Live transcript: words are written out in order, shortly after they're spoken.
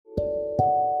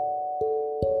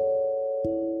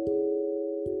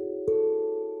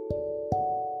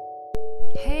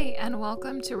and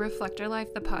welcome to Reflector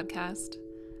Life, the podcast.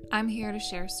 I'm here to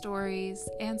share stories,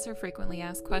 answer frequently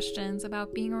asked questions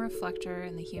about being a reflector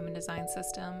in the human design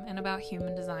system and about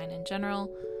human design in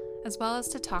general, as well as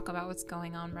to talk about what's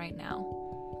going on right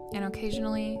now. And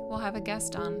occasionally, we'll have a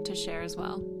guest on to share as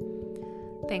well.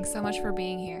 Thanks so much for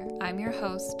being here. I'm your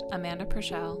host, Amanda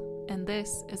Purcell, and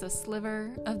this is a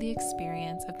sliver of the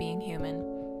experience of being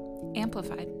human,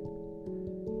 amplified.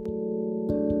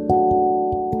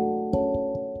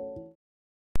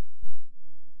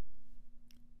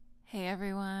 Hey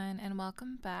everyone, and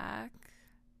welcome back.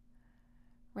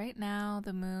 Right now,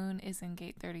 the moon is in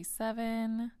gate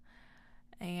 37,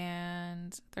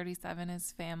 and 37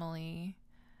 is family.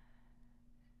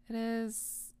 It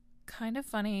is kind of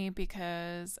funny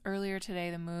because earlier today,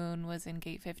 the moon was in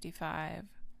gate 55,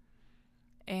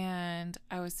 and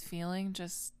I was feeling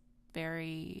just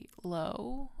very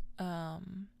low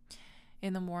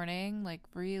in the morning, like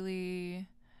really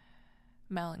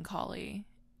melancholy,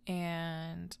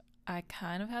 and I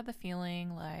kind of had the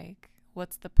feeling like,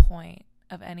 what's the point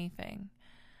of anything?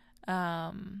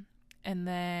 And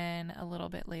then a little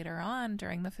bit later on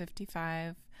during the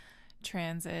 55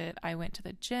 transit, I went to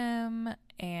the gym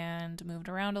and moved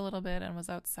around a little bit and was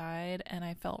outside, and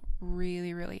I felt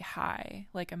really, really high,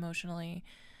 like emotionally.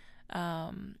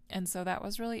 And so that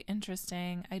was really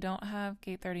interesting. I don't have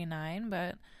gate 39,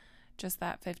 but just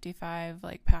that 55,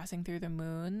 like passing through the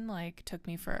moon, like took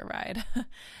me for a ride.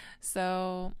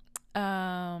 So,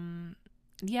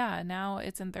 yeah, now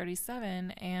it's in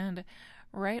 37, and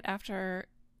right after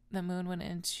the moon went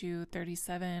into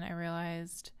 37, I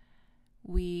realized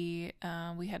we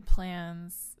had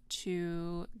plans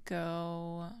to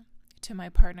go to my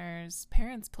partner's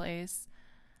parents' place,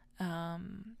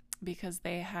 because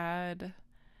they had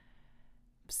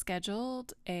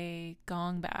scheduled a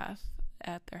gong bath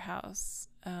at their house,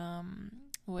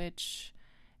 which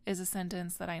is a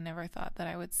sentence that I never thought that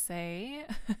I would say.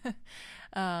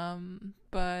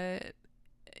 But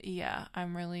yeah,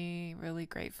 I'm really, really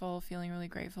grateful, feeling really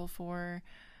grateful for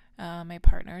my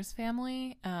partner's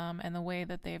family, and the way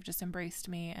that they've just embraced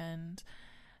me, and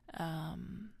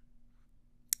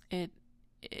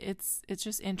it's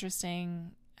just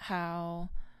interesting how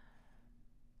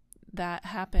that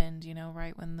happened,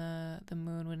 right when the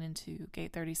moon went into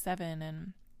gate 37,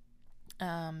 and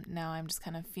now I'm just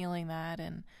kind of feeling that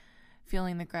and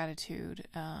feeling the gratitude,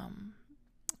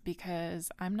 because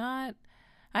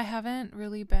I haven't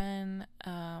really been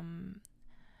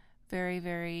very,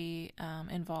 very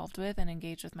involved with and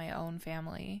engaged with my own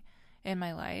family in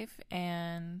my life,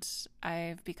 and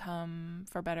I've become,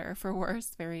 for better or for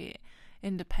worse, very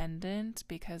independent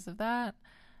because of that.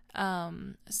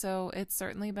 So it's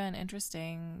certainly been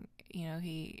interesting.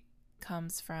 He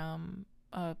comes from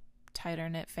a tighter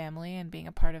knit family, and being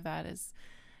a part of that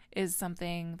is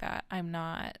something that I'm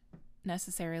not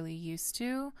necessarily used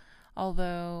to,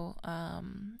 although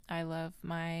I love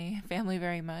my family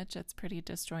very much. It's pretty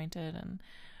disjointed, and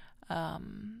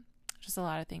just a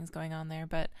lot of things going on there.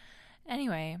 But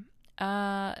anyway,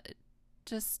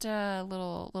 just a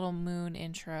little moon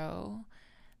intro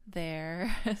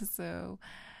there. So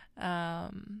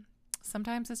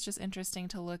sometimes it's just interesting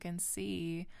to look and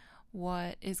see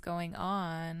what is going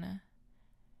on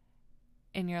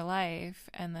in your life,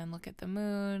 and then look at the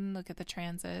moon, look at the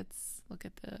transits, look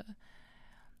at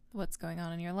what's going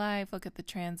on in your life, look at the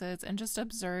transits, and just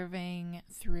observing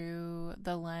through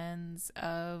the lens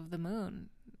of the moon,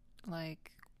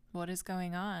 like what is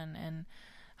going on and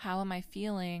how am I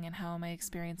feeling and how am I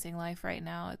experiencing life right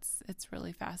now. It's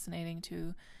really fascinating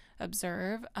to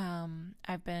observe.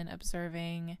 I've been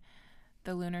observing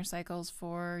the lunar cycles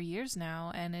for years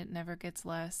now, and it never gets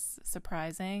less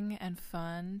surprising and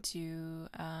fun to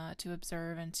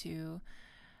observe and to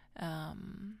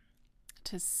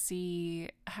see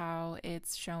how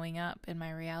it's showing up in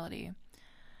my reality.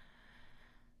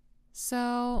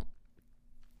 So,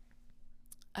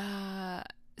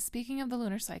 speaking of the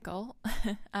lunar cycle,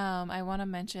 I want to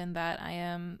mention that I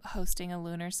am hosting a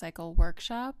lunar cycle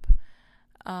workshop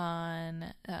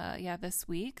on this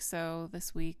week. So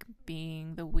this week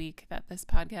being the week that this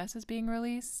podcast is being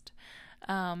released.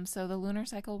 So the lunar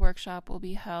cycle workshop will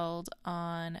be held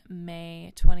on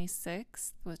May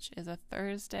 26th, which is a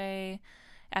Thursday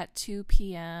at 2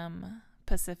 p.m.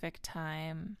 Pacific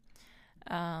time.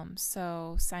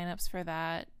 So signups for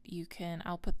that,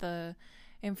 I'll put the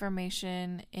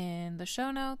information in the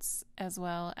show notes, as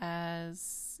well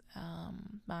as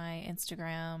my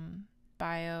Instagram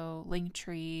bio,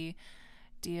 Linktree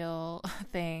deal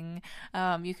thing.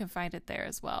 You can find it there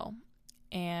as well.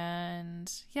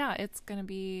 And yeah, it's going to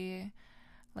be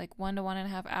like 1 to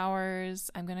 1.5 hours.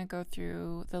 I'm going to go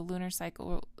through the lunar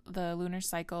cycle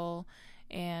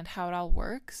and how it all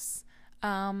works.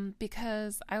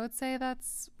 Because I would say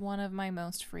that's one of my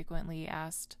most frequently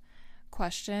asked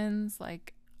questions.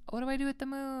 Like, what do I do with the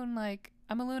moon? Like,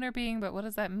 I'm a lunar being, but what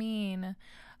does that mean?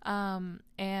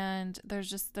 And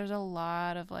there's a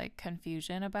lot of like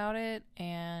confusion about it,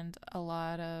 and a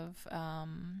lot of,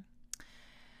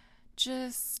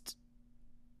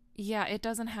 it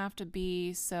doesn't have to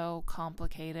be so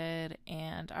complicated,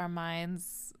 and our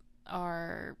minds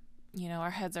are,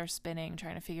 our heads are spinning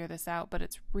trying to figure this out, but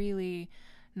it's really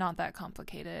not that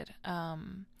complicated.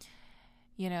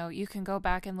 You can go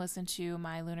back and listen to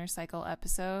my lunar cycle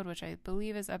episode, which I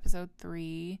believe is episode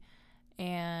 3,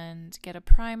 and get a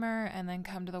primer, and then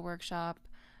come to the workshop,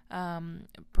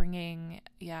 bringing,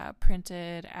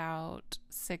 printed out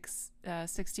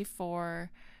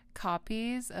 64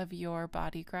 copies of your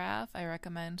body graph. I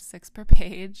recommend 6 per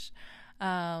page.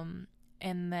 And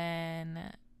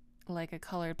then like a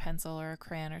colored pencil or a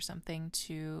crayon or something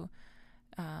to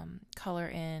color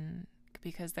in,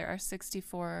 because there are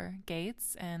 64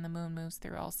 gates and the moon moves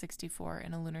through all 64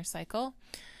 in a lunar cycle.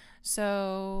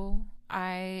 So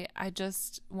I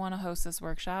just want to host this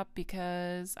workshop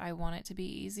because I want it to be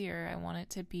easier. I want it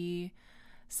to be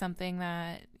something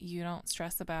that you don't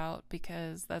stress about,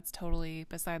 because that's totally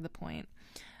beside the point.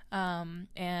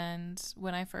 And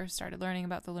when I first started learning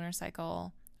about the lunar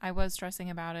cycle, I was stressing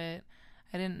about it.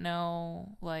 I didn't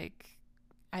know, I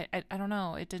don't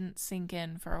know, it didn't sink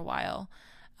in for a while.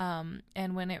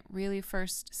 And when it really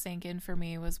first sank in for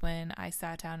me was when I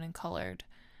sat down and colored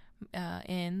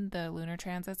in the lunar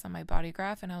transits on my body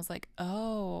graph, and I was like,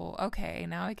 oh, okay,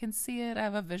 now I can see it. I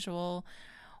have a visual.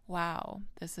 Wow,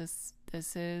 this is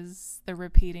the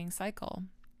repeating cycle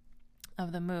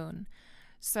of the moon.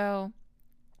 So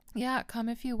yeah, come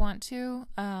if you want to.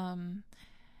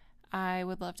 I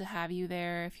would love to have you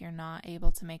there. If you're not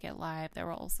able to make it live, there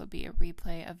will also be a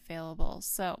replay available.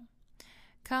 So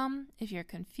come if you're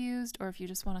confused, or if you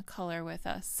just want to color with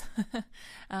us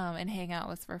and hang out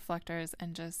with reflectors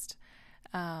and just,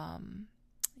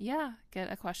 get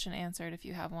a question answered if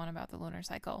you have one about the lunar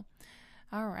cycle.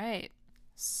 All right.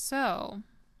 So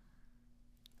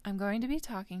I'm going to be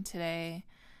talking today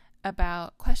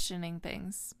about questioning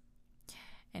things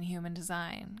in human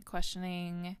design,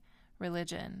 questioning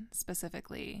religion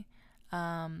specifically.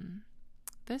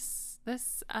 This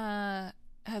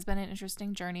has been an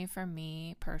interesting journey for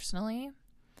me personally,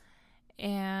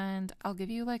 and I'll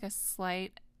give you like a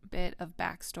slight bit of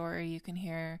backstory. You can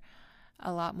hear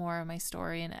a lot more of my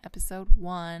story in episode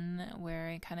 1, where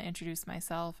I kind of introduce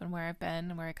myself and where I've been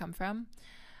and where I come from.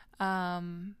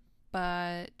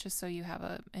 But just so you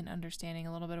have an understanding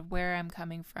a little bit of where I'm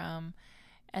coming from.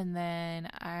 And then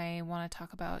I want to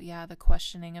talk about, the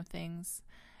questioning of things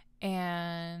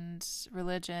and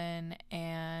religion,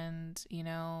 and,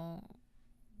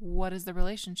 what is the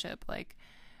relationship like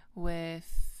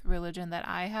with religion that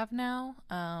I have now,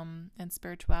 and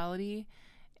spirituality,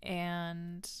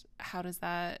 and how does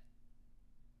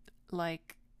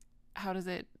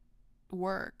it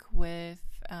work with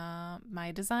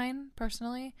my design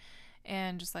personally,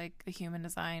 and just like the human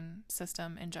design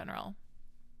system in general.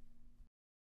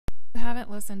 If you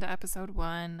haven't listened to episode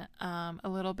 1, a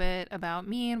little bit about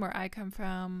me and where I come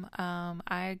from.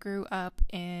 I grew up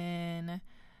in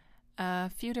a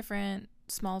few different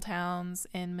small towns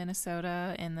in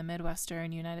Minnesota in the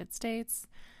Midwestern United States.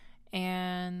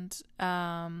 And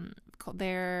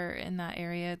there in that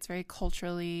area, it's very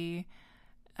culturally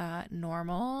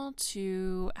normal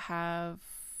to have,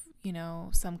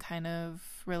 some kind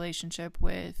of relationship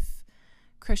with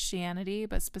Christianity,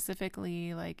 but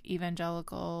specifically like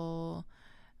evangelical,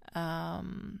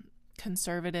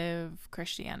 conservative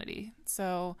Christianity.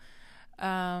 So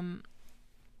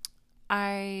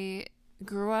I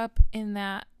grew up in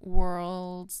that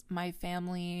world. My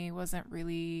family wasn't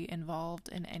really involved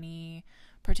in any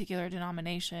particular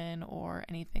denomination or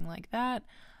anything like that.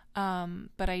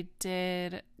 But I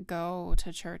did go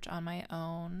to church on my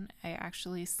own. I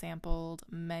actually sampled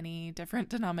many different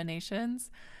denominations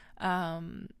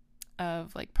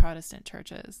of like Protestant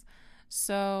churches.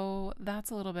 So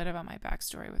that's a little bit about my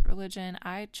backstory with religion.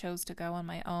 I chose to go on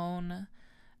my own.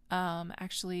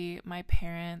 Actually, my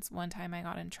parents, one time I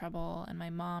got in trouble, and my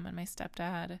mom and my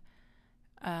stepdad,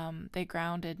 they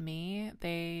grounded me.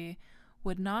 They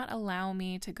would not allow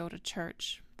me to go to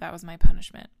church. That was my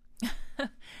punishment.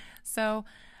 So,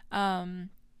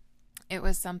 it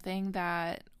was something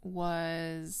that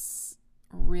was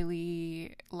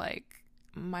really like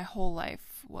my whole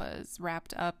life was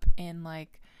wrapped up in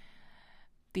like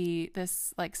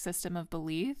this like system of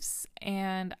beliefs,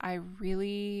 and I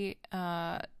really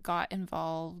got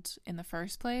involved in the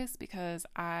first place because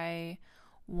I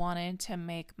wanted to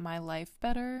make my life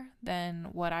better than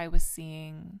what I was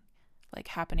seeing like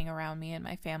happening around me and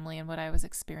my family and what I was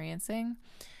experiencing.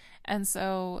 And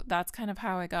so that's kind of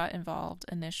how I got involved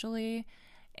initially.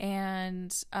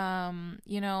 And it's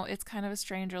kind of a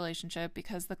strange relationship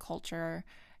because the culture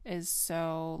is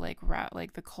so like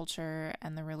the culture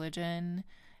and the religion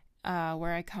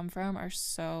where I come from are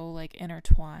so like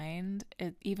intertwined.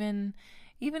 Even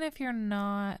if you're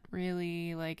not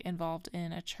really like involved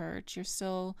in a church, you're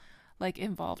still like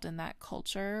involved in that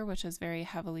culture, which is very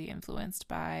heavily influenced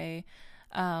by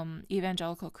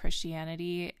evangelical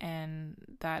Christianity, and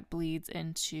that bleeds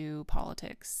into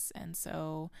politics. And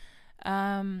so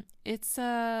it's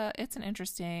an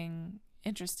interesting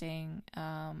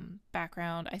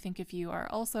background. I think if you are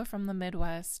also from the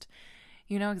Midwest,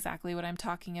 you know exactly what I'm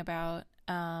talking about.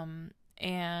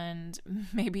 And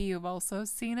maybe you've also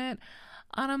seen it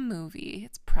on a movie.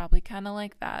 It's probably kind of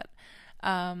like that.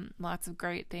 Lots of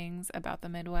great things about the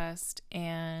Midwest.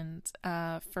 And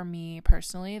for me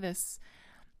personally, this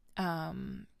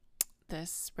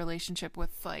relationship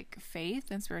with like faith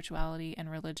and spirituality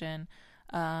and religion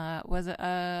was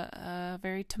a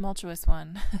very tumultuous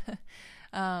one.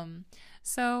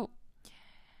 So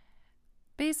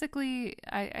basically,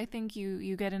 I think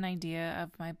you get an idea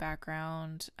of my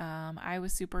background. I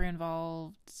was super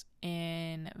involved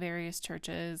in various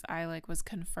churches. I like was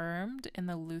confirmed in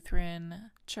the Lutheran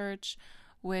church,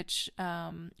 which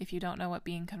if you don't know what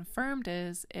being confirmed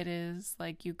is, it is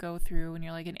like you go through when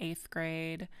you're like in 8th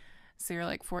grade. So you're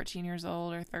like 14 years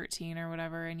old or 13 or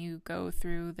whatever, and you go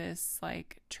through this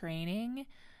like training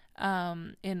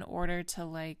in order to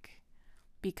like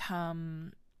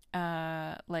become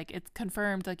like it's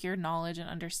confirmed like your knowledge and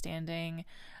understanding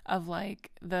of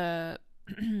like the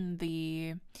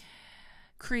the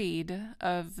creed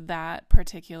of that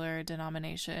particular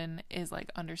denomination is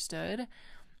like understood.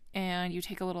 And you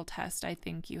take a little test. I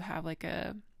think you have like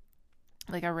a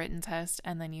written test,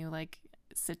 and then you like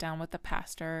sit down with the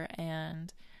pastor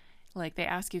and like they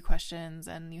ask you questions,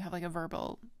 and you have like a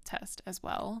verbal test as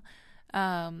well.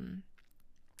 And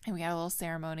we had a little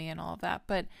ceremony and all of that.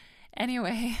 But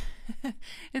anyway,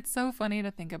 it's so funny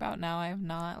to think about now. I have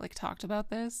not like talked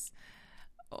about this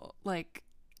like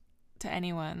to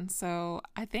anyone. So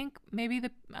I think maybe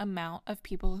the amount of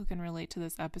people who can relate to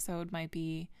this episode might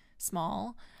be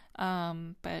small.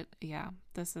 But yeah,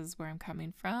 this is where I'm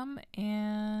coming from,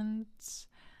 and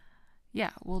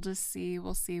yeah, we'll see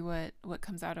what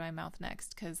comes out of my mouth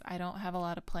next, because I don't have a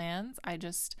lot of plans. I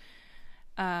just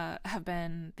have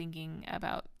been thinking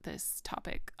about this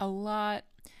topic a lot.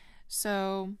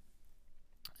 So,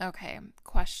 okay,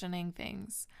 questioning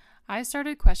things. I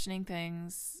started questioning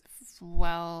things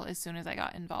as soon as I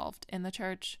got involved in the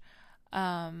church.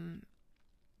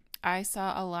 I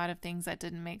saw a lot of things that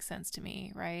didn't make sense to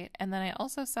me, right? And then I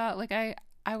also saw like I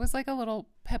was like a little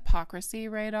hypocrisy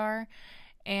radar,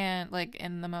 and like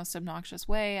in the most obnoxious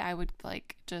way, I would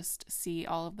like just see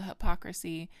all of the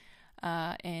hypocrisy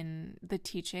in the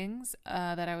teachings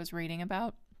that I was reading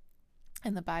about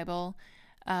in the Bible,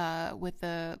 with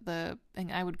the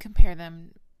and I would compare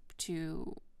them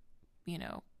to,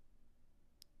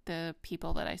 the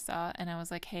people that I saw, and I was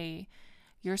like, hey,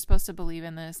 you're supposed to believe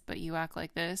in this, but you act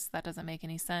like this. That doesn't make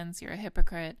any sense. You're a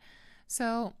hypocrite.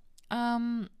 So,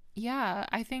 yeah,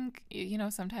 I think,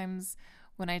 sometimes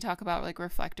when I talk about like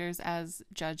reflectors as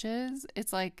judges,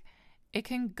 it's like it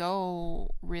can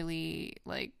go really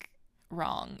like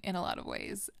wrong in a lot of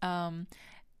ways. And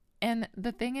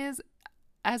the thing is,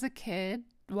 as a kid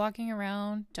walking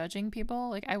around judging people,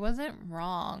 like I wasn't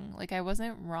wrong. Like I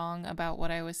wasn't wrong about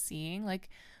what I was seeing. Like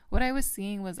what I was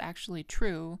seeing was actually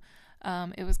true.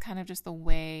 It was kind of just the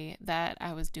way that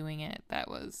I was doing it that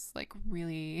was like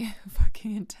really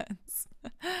fucking intense.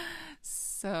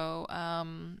 So,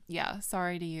 yeah,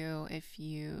 sorry to you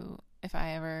if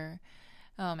I ever,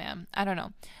 oh man, I don't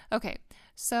know. Okay.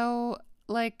 So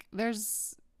like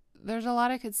there's a lot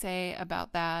I could say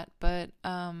about that, but,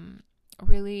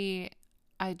 really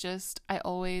I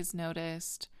always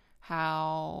noticed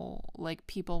how like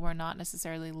people were not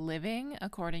necessarily living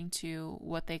according to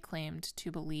what they claimed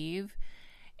to believe.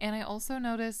 And I also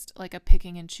noticed like a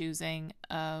picking and choosing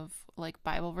of like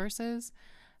Bible verses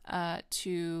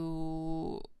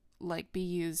to like be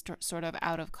used sort of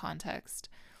out of context.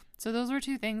 So those were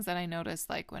two things that I noticed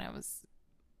like when I was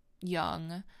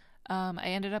young. I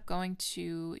ended up going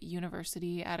to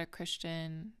university at a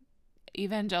Christian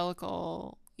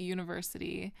evangelical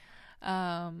university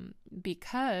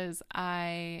because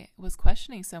I was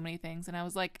questioning so many things, and I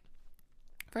was like,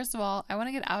 First of all, I want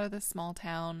to get out of this small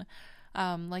town,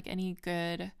 like any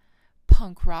good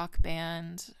punk rock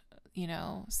band,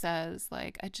 says,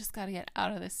 like, I just got to get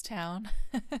out of this town.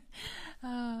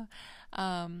 I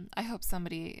hope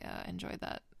somebody enjoyed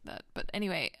that. But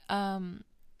anyway, I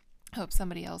hope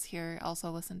somebody else here also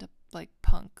listened to like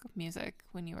punk music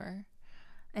when you were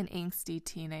an angsty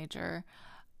teenager.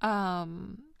 I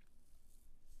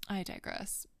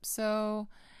digress. So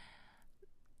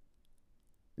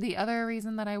the other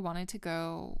reason that I wanted to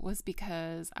go was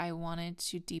because I wanted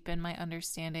to deepen my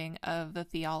understanding of the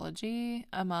theology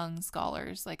among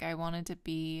scholars. Like I wanted to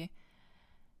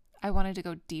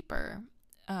go deeper.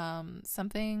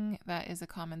 Something that is a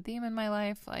common theme in my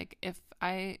life, like if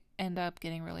I end up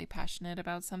getting really passionate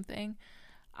about something,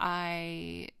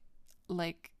 I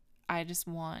just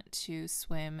want to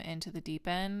swim into the deep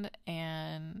end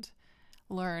and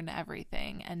learn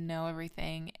everything and know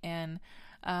everything. And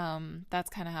that's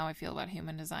kind of how I feel about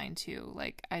human design too.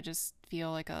 Like I just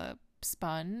feel like a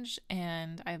sponge,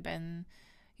 and I've been,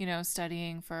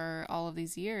 studying for all of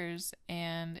these years,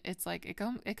 and it's like it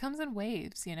comes in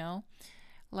waves,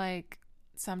 Like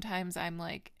sometimes I'm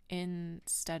like in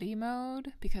study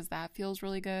mode because that feels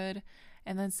really good,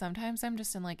 and then sometimes I'm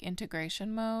just in like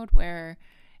integration mode where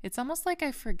it's almost like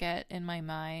I forget in my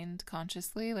mind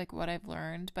consciously like what I've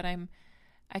learned, but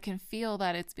I can feel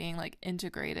that it's being like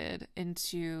integrated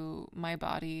into my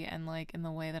body and like in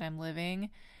the way that I'm living.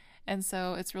 And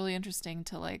so it's really interesting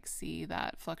to like see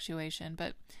that fluctuation.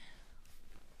 But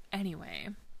anyway,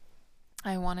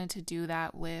 I wanted to do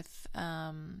that with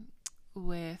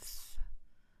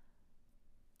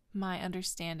my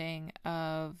understanding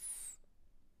of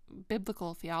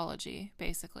biblical theology,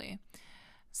 basically.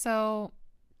 So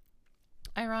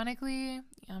ironically,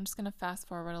 I'm just going to fast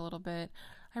forward a little bit.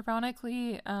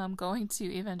 Ironically, going to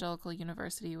Evangelical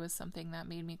University was something that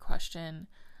made me question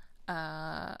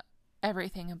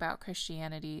everything about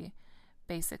Christianity,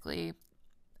 basically,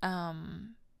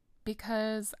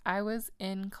 because I was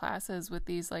in classes with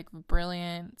these like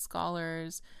brilliant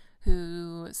scholars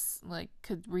who like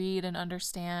could read and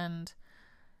understand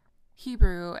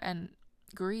Hebrew and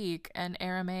Greek and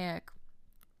Aramaic,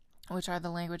 which are the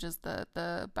languages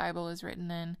the Bible is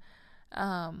written in.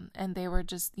 And they were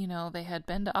just, they had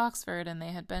been to Oxford, and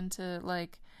they had been to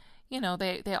like,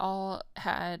 they all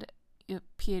had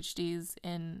PhDs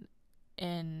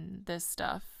in this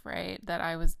stuff, right? That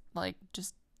I was like,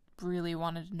 just really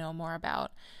wanted to know more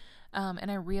about.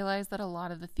 And I realized that a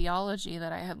lot of the theology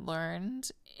that I had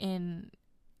learned in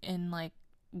like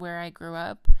where I grew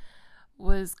up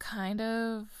was kind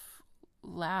of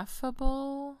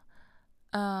laughable,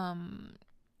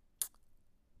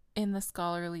 in the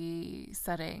scholarly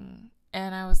setting.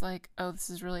 And I was like, oh, this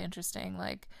is really interesting.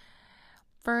 Like,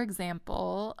 for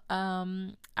example,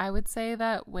 I would say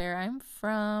that where I'm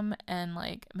from, and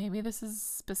like maybe this is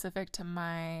specific to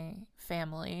my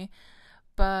family,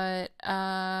 but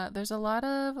there's a lot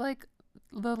of like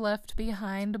the Left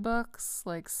Behind books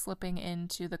like slipping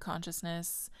into the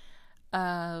consciousness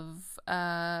of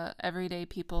everyday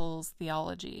people's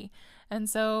theology. And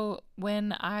so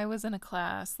when I was in a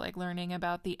class like learning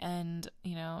about the end,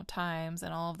 times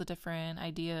and all of the different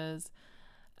ideas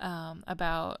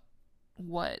about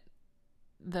what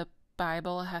the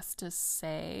Bible has to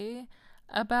say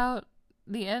about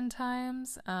the end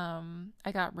times,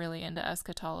 I got really into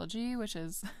eschatology, which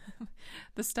is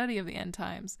the study of the end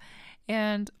times.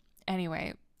 And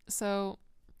anyway, so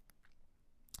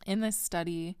in this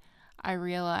study, I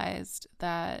realized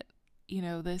that,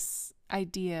 this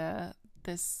idea,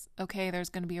 okay, there's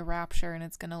going to be a rapture and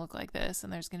it's going to look like this,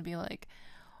 and there's going to be like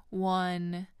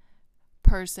one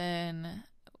person,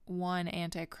 one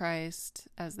antichrist,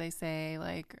 as they say,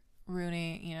 like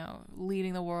ruining,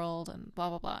 leading the world and blah,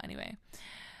 blah, blah. Anyway,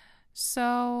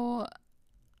 so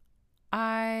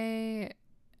I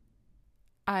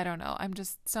don't know. I'm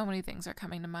just, so many things are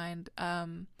coming to mind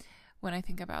when I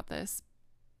think about this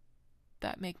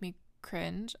that make me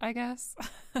cringe, I guess.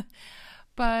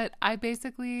 But I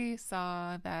basically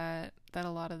saw that a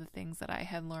lot of the things that I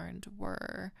had learned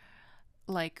were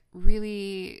like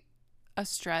really a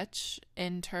stretch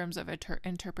in terms of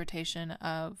interpretation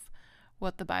of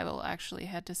what the Bible actually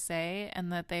had to say,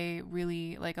 and that they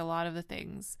really, like, a lot of the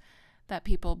things that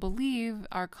people believe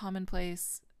are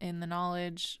commonplace in the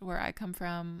knowledge where I come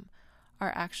from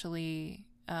are actually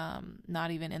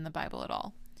not even in the Bible at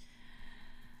all.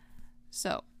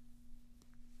 So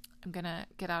I'm going to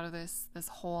get out of this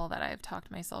hole that I've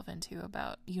talked myself into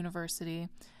about university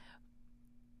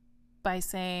by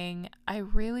saying I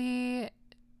really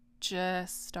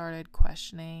just started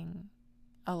questioning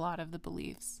a lot of the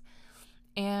beliefs.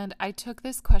 And I took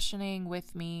this questioning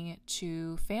with me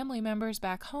to family members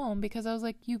back home because I was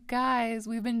like, you guys,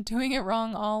 we've been doing it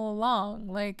wrong all along.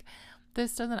 Like,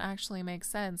 this doesn't actually make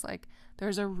sense. Like,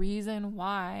 there's a reason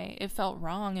why it felt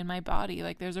wrong in my body.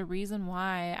 Like, there's a reason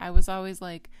why I was always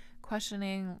like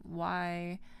questioning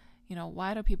why,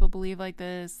 why do people believe like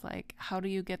this? Like, how do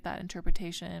you get that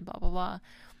interpretation? Blah, blah, blah.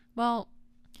 Well,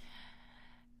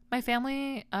 my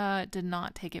family did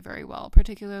not take it very well,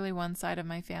 particularly one side of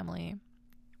my family.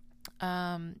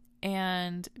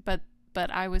 But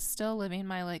I was still living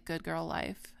my like good girl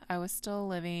life. I was still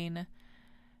living,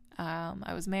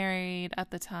 I was married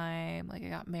at the time. Like, I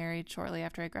got married shortly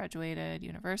after I graduated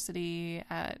university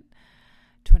at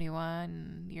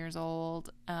 21 years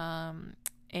old.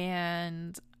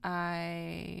 And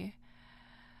I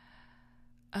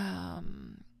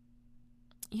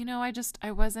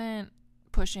I wasn't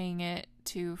pushing it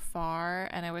too far,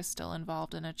 and I was still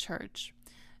involved in a church.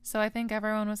 So I think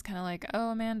everyone was kind of like, oh,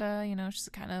 Amanda, she's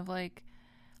kind of like,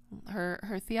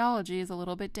 her theology is a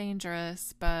little bit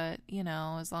dangerous, but,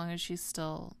 as long as she's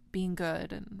still being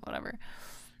good and whatever.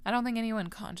 I don't think anyone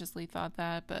consciously thought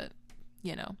that, but,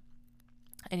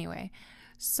 Anyway,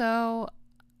 so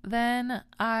then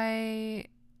I,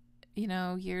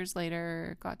 years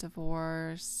later got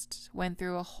divorced, went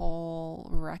through a whole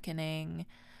reckoning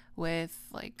with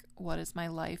like, what does my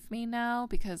life mean now?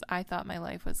 Because I thought my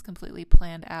life was completely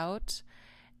planned out,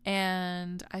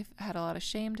 and I had a lot of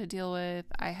shame to deal with.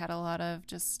 I had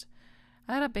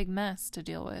a big mess to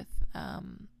deal with.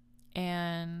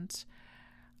 And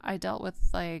I dealt with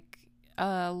like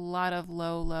a lot of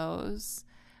low lows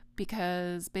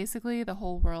because basically the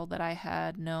whole world that I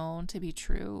had known to be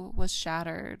true was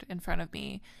shattered in front of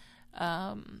me.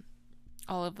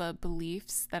 All of the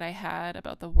beliefs that I had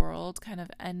about the world kind of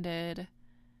ended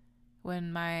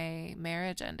when my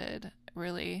marriage ended,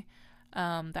 really.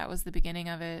 That was the beginning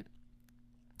of it.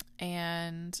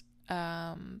 And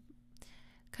kind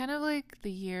of like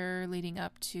the year leading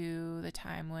up to the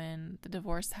time when the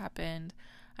divorce happened,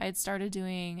 I had started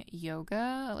doing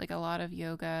yoga, like a lot of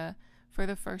yoga for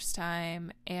the first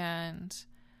time, and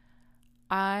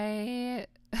I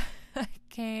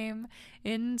came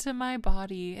into my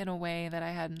body in a way that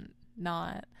I had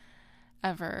not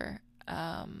ever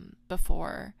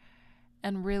before,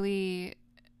 and really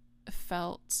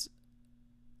felt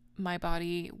my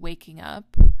body waking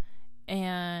up.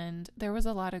 And there was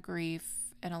a lot of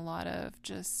grief and a lot of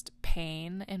just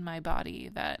pain in my body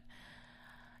that,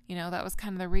 that was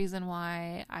kind of the reason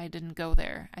why I didn't go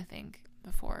there, I think,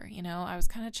 before. I was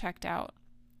kind of checked out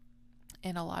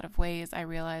in a lot of ways, I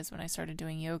realized when I started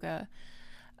doing yoga.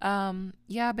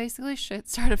 Basically shit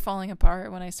started falling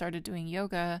apart when I started doing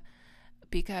yoga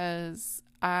because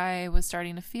I was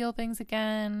starting to feel things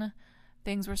again.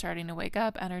 Things were starting to wake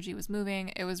up. Energy was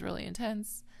moving. It was really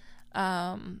intense.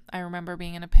 I remember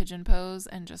being in a pigeon pose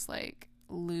and just like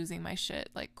losing my shit,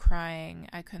 like crying.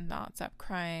 I could not stop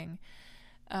crying.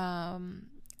 And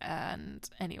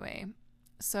anyway,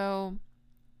 so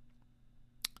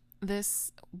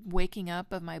this waking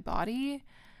up of my body,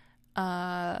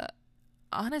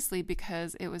 honestly,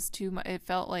 because it was too much, it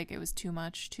felt like it was too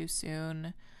much too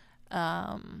soon.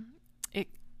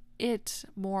 It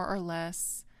more or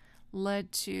less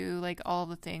led to like all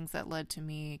the things that led to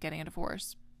me getting a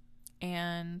divorce.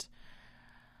 And,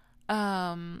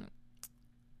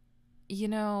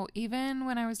 even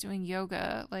when I was doing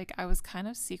yoga, like I was kind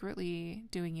of secretly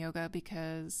doing yoga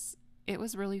because it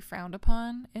was really frowned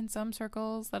upon in some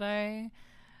circles that I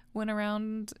went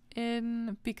around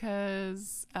in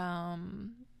because,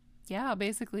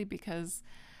 basically because,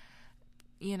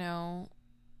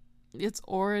 its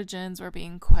origins were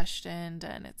being questioned,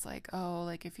 and it's like, oh,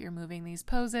 like if you're moving these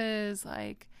poses,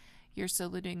 like you're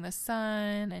saluting the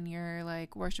sun and you're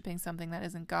like worshiping something that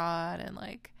isn't God, and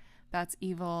like that's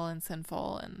evil and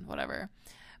sinful and whatever.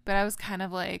 But I was kind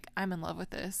of like, I'm in love with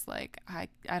this. Like I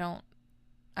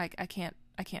can't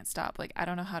stop. Like I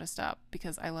don't know how to stop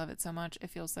because I love it so much. It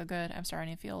feels so good. I'm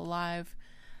starting to feel alive,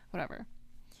 whatever.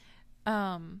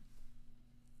 And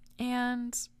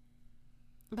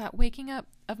that waking up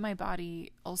of my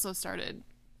body also started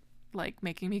like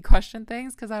making me question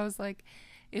things, because I was like,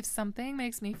 if something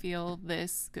makes me feel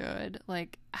this good,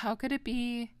 like how could it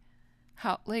be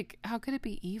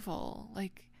evil?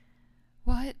 Like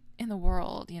what in the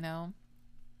world,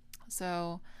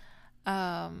 So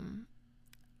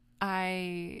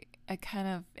I kind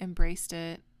of embraced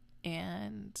it,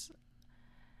 and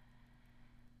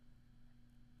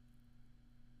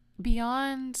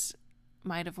beyond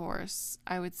my divorce,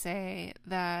 I would say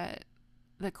that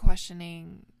the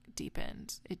questioning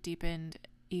deepened. It deepened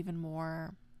even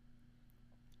more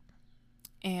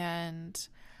And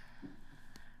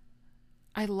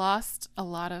I lost a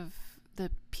lot of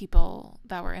the people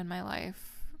that were in my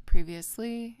life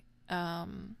previously. I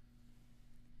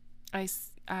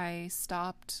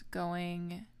stopped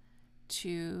going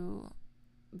to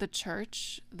the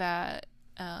church that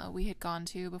we had gone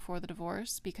to before the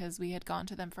divorce because we had gone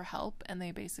to them for help, and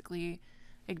they basically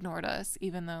ignored us,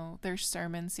 even though their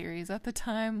sermon series at the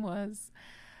time was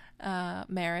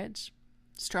marriage,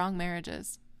 strong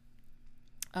marriages.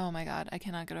 Oh my God, I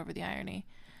cannot get over the irony.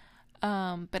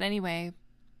 But anyway,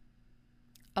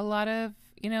 a lot of,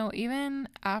 even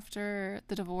after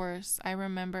the divorce, I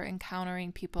remember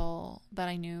encountering people that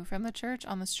I knew from the church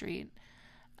on the street.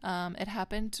 It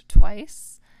happened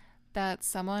twice that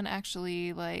someone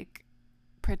actually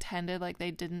pretended like they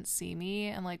didn't see me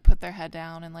and put their head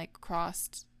down and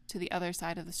crossed to the other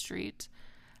side of the street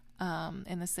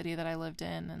in the city that I lived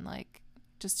in, and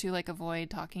just to avoid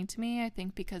talking to me, I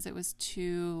think, because it was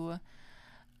too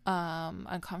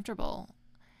uncomfortable.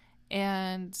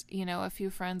 And a few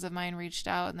friends of mine reached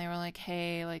out and they were like,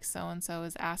 hey, so and so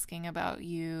is asking about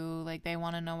you, they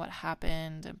want to know what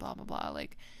happened and blah blah blah.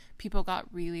 People got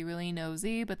really, really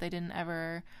nosy, but they didn't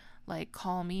ever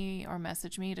call me or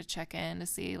message me to check in to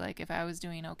see if I was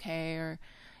doing okay or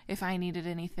if I needed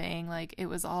anything. It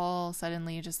was all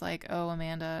suddenly just oh,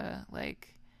 Amanda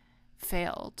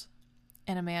failed,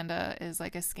 and Amanda is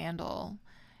a scandal.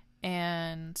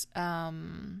 And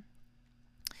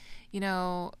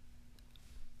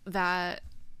that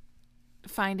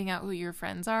finding out who your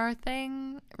friends are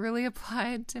thing really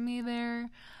applied to me there.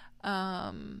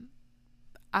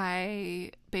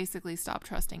 I basically stopped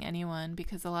trusting anyone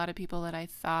because a lot of people that I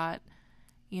thought,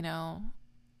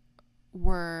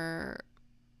 were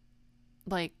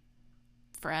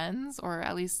friends or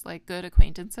at least good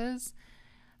acquaintances,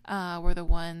 were the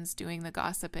ones doing the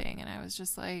gossiping. And I was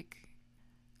just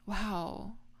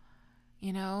wow,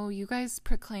 you guys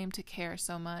proclaim to care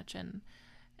so much and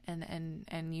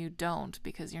you don't,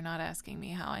 because you're not asking me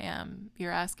how I am.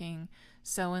 You're asking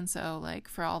so-and-so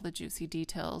for all the juicy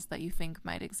details that you think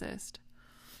might exist.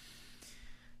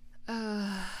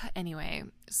 Anyway,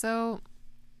 so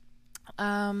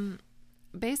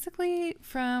basically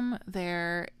from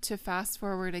there, to fast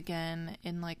forward again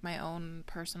in my own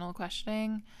personal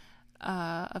questioning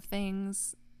of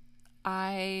things,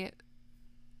 I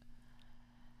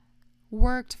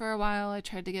worked for a while. I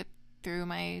tried to get through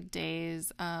my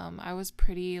days. I was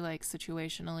pretty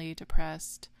situationally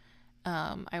depressed.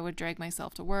 I would drag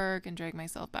myself to work and drag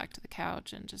myself back to the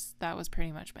couch, and just that was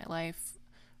pretty much my life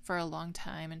for a long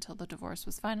time until the divorce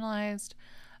was finalized.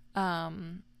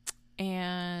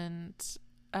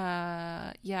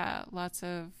 Yeah, lots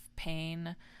of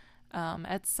pain.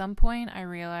 At some point I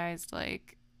realized I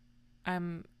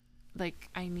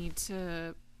need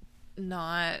to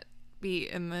not be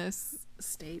in this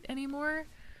state anymore.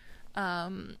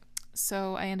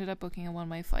 So I ended up booking a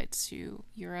one-way flight to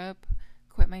Europe,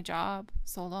 quit my job,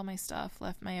 sold all my stuff,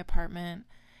 left my apartment.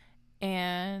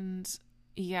 And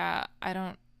yeah,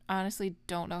 I honestly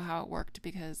don't know how it worked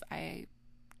because I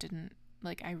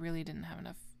really didn't have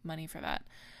enough money for that.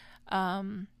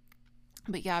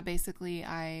 But yeah, basically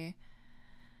I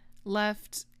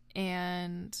left,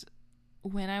 and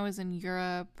when I was in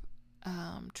Europe,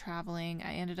 traveling,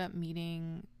 I ended up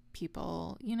meeting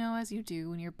people, as you do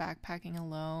when you're backpacking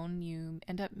alone, you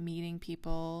end up meeting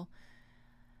people.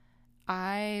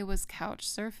 I was couch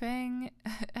surfing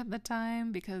at the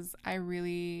time because I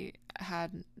really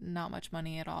had not much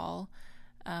money at all,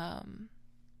 and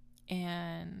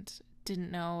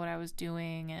didn't know what I was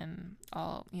doing, and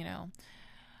all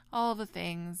of the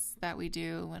things that we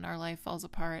do when our life falls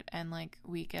apart and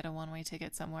we get a one-way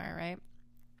ticket somewhere, right?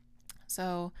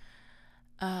 So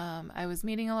I was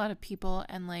meeting a lot of people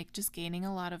and just gaining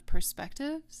a lot of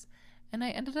perspectives. And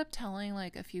I ended up telling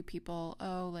a few people,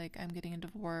 oh, I'm getting a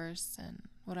divorce and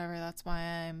whatever. That's why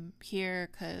I'm here,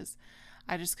 because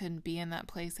I just couldn't be in that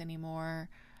place anymore.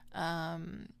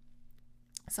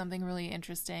 Something really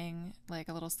interesting,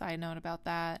 a little side note about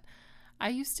that. I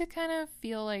used to kind of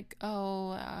feel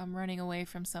oh, I'm running away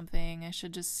from something, I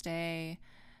should just stay.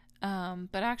 But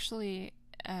actually,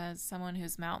 as someone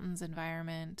who's mountains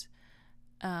environment,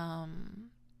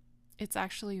 it's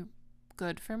actually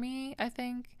good for me, I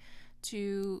think,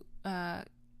 to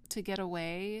get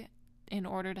away in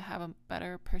order to have a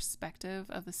better perspective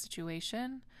of the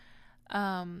situation.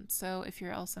 So if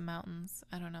you're Elsa Mountains,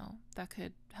 I don't know, that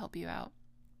could help you out.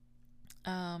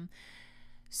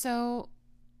 So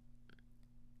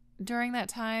during that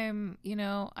time,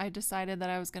 I decided that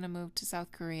I was going to move to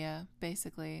South Korea,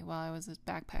 basically, while I was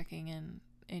backpacking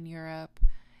in Europe.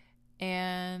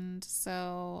 And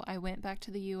so I went back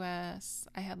to the US.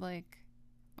 I had like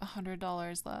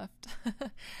 $100 left.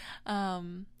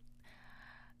 um,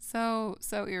 so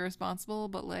irresponsible,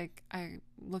 but like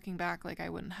looking back, like I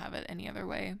wouldn't have it any other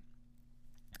way.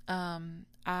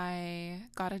 I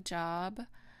got a job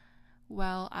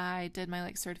while I did my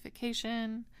like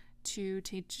certification to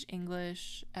teach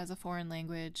English as a foreign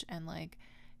language, and like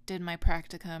did my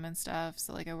practicum and stuff.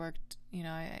 So like I worked,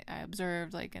 I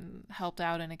observed like and helped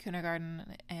out in a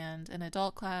kindergarten and an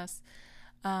adult class.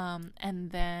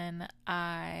 And then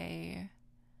I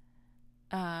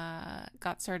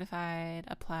got certified,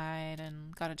 applied,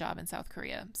 and got a job in South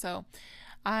Korea. So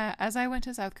as I went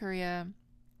to South Korea,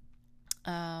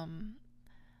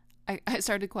 I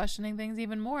started questioning things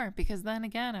even more, because then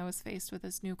again, I was faced with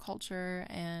this new culture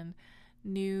and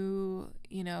new,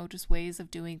 just ways of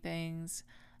doing things.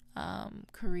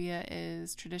 Korea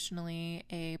is traditionally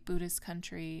a Buddhist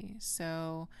country,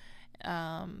 so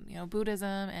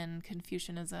Buddhism and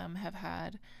Confucianism have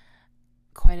had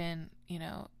quite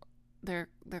they're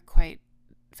quite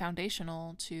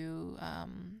foundational to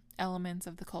elements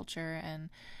of the culture. And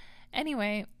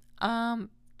anyway,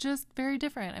 just very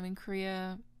different. I mean,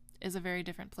 Korea is a very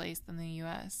different place than the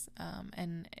US,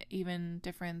 and even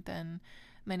different than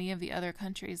many of the other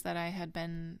countries that I had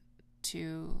been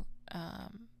to,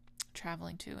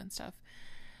 traveling to and stuff.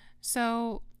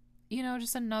 So,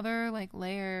 just another like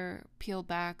layer peeled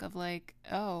back of like,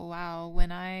 oh wow,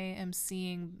 when I am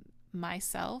seeing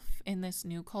myself in this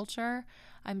new culture,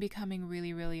 I'm becoming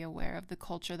really, really aware of the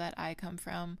culture that I come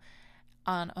from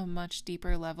on a much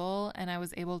deeper level. And I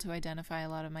was able to identify a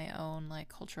lot of my own like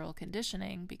cultural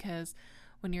conditioning, because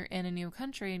when you're in a new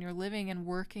country and you're living and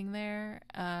working there,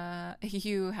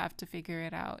 you have to figure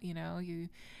it out. You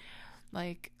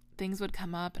like, things would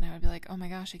come up and I would be like, oh my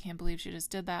gosh, I can't believe she just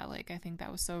did that. Like, I think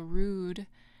that was so rude.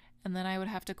 And then I would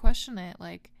have to question it.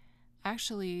 Like,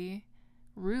 actually,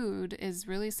 rude is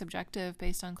really subjective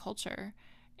based on culture.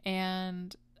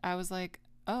 And I was like,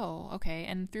 oh, okay.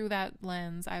 And through that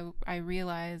lens, I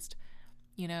realized,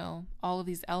 all of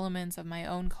these elements of my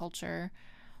own culture,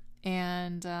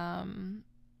 and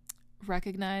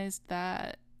recognized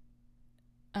that,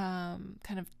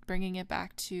 kind of bringing it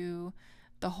back to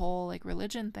the whole like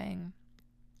religion thing,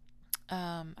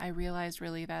 I realized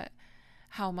really that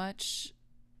how much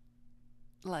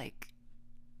like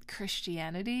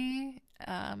Christianity,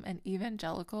 and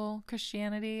evangelical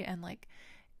Christianity, and like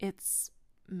its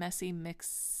messy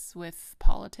mix with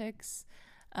politics,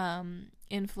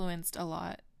 influenced a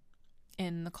lot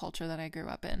in the culture that I grew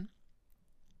up in.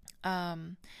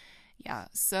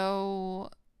 So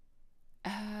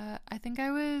I think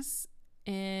I was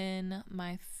in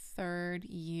my third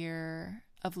year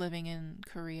of living in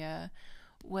Korea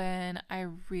when I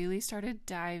really started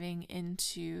diving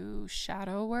into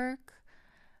shadow work,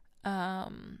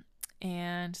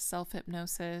 and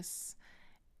self-hypnosis,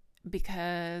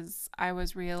 because I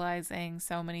was realizing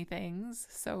so many things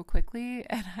so quickly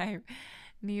and I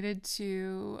needed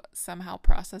to somehow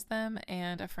process them,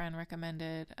 and a friend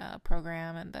recommended a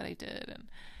program and that I did. And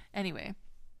anyway,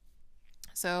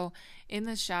 so in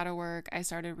this shadow work, I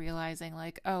started realizing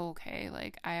like, oh, okay,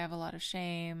 like I have a lot of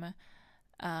shame,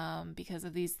 because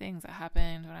of these things that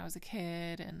happened when I was a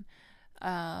kid. And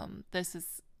this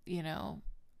is,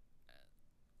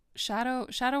 shadow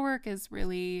work is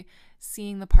really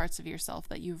seeing the parts of yourself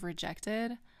that you've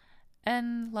rejected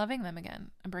and loving them again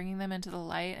and bringing them into the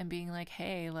light and being like,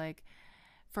 hey, like,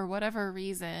 for whatever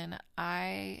reason,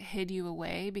 I hid you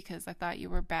away because I thought you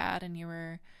were bad and you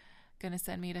were going to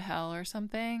send me to hell or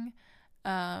something.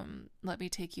 Let me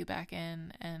take you back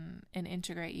in and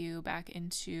integrate you back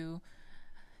into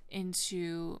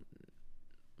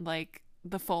like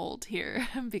the fold here,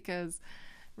 because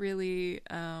really,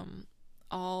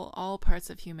 all parts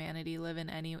of humanity live in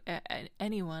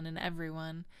anyone and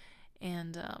everyone.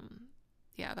 And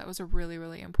that was a really,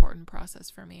 really important process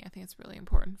for me. I think it's really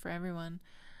important for everyone.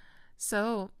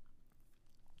 So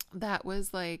that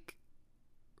was like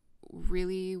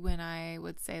really when I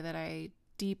would say that I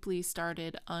deeply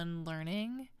started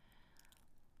unlearning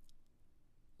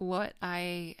what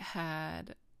I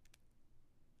had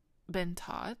been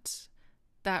taught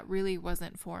that really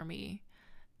wasn't for me.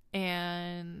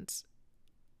 And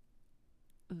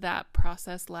that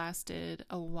process lasted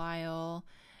a while,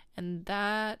 and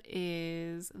that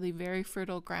is the very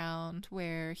fertile ground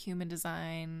where human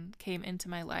design came into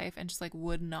my life and just like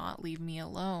would not leave me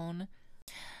alone.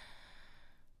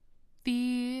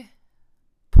 The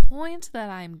point that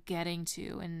I'm getting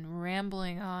to and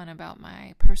rambling on about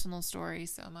my personal story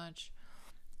so much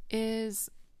is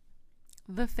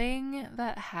the thing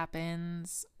that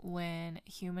happens when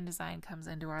human design comes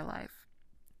into our life,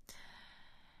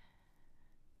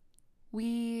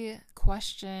 we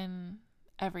question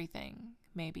everything,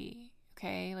 maybe,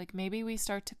 okay? Like maybe we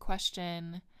start to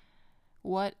question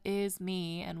what is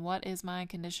me and what is my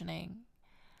conditioning,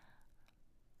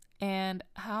 and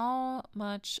how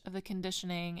much of the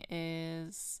conditioning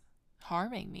is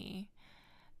harming me.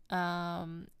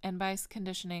 And by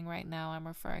conditioning right now, I'm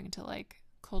referring to like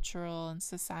cultural and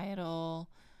societal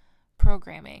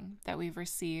programming that we've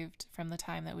received from the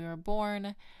time that we were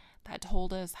born that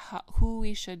told us who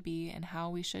we should be and how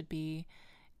we should be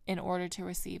in order to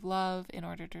receive love, in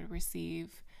order to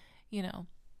receive,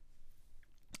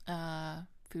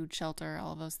 food, shelter,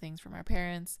 all of those things from our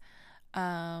parents,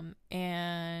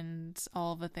 and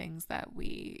all the things that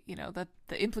we, that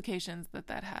the implications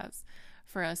that has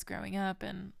for us growing up,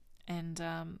 and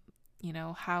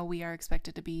how we are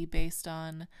expected to be based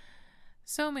on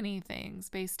so many things,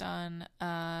 based on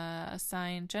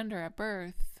assigned gender at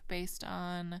birth, based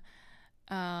on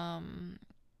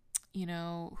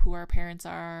who our parents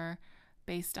are,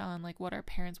 based on like what our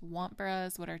parents want for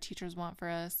us, what our teachers want for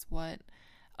us, what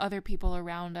other people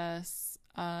around us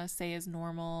say is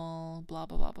normal, blah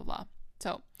blah blah blah blah.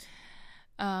 So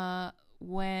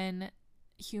when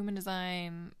human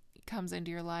design comes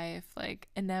into your life, like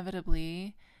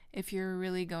inevitably, if you're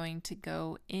really going to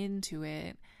go into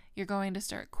it, you're going to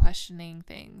start questioning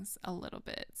things a little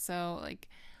bit. So like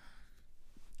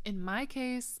in my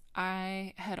case,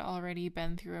 I had already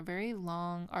been through a very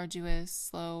long, arduous,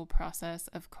 slow process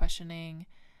of questioning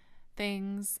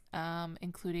things,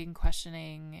 including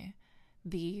questioning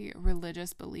the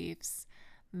religious beliefs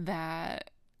that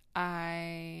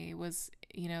I was,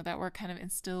 that were kind of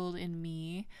instilled in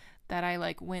me, that I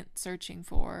like went searching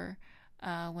for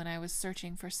when I was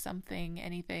searching for something,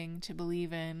 anything to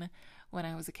believe in when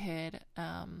I was a kid.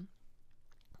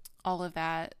 All of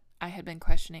that I had been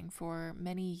questioning for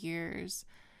many years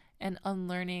and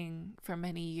unlearning for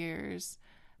many years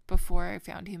before I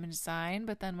found human design.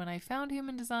 But then when I found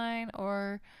human design,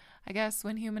 or I guess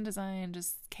when human design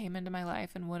just came into my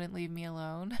life and wouldn't leave me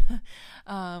alone,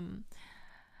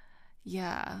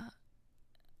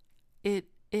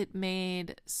 it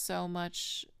made so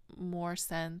much more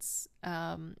sense,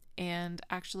 and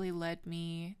actually led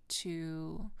me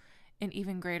to an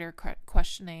even greater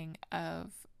questioning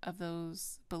of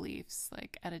those beliefs,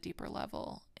 like at a deeper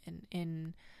level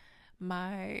in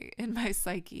my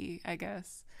psyche, I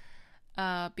guess,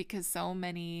 because so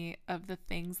many of the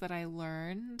things that I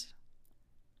learned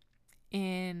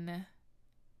in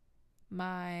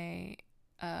my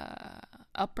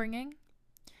upbringing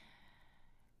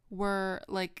were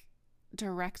like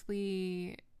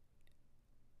directly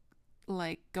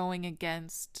like going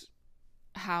against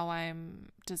how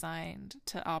I'm designed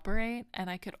to operate, and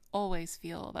I could always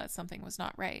feel that something was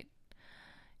not right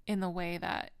in the way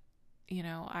that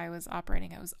I was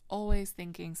operating. I was always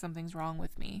thinking something's wrong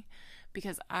with me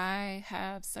because I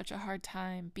have such a hard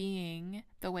time being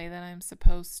the way that I'm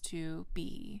supposed to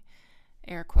be,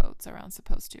 air quotes around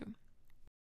supposed to.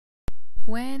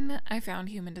 When I found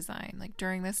human design, like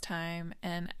during this time,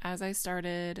 and as I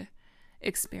started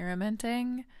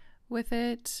experimenting with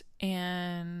it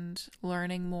and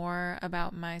learning more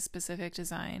about my specific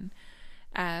design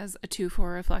as a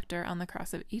 2/4 reflector on the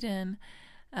Cross of Eden,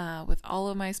 with all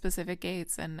of my specific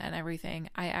gates and everything,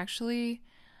 I actually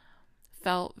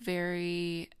felt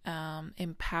very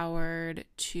empowered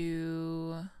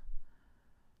to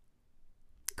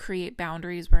create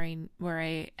boundaries where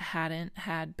I hadn't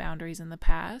had boundaries in the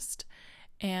past.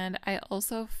 And I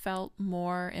also felt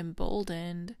more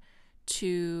emboldened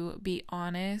to be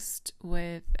honest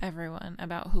with everyone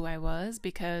about who I was,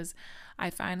 because I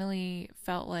finally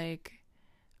felt like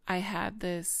I had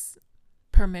this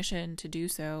permission to do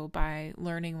so by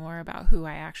learning more about who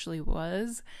I actually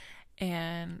was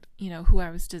and, who I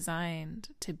was designed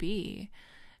to be,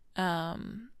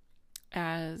 as,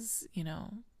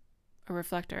 a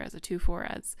reflector, as a 2/4,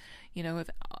 as, with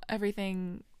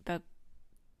everything that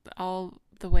all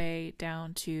the way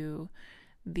down to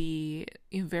the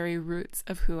very roots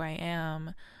of who I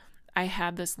am. I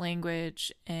had this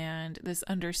language and this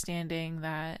understanding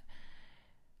that,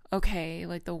 okay,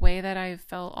 like the way that I've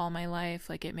felt all my life,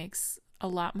 like it makes a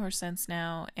lot more sense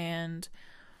now. And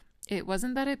it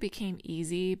wasn't that it became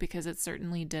easy, because it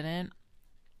certainly didn't,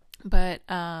 but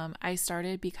I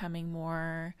started becoming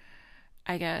more,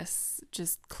 I guess,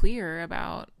 just clear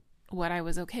about what I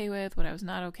was okay with, what I was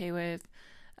not okay with,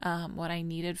 what I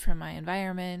needed from my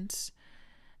environment,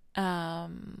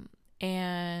 and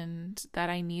that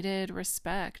I needed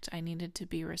respect. I needed to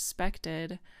be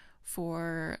respected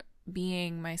for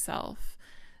being myself,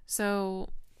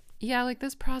 So yeah, like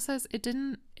this process, I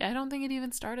don't think it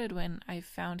even started when I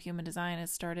found human design. It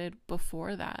started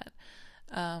before that,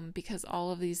 because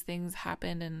all of these things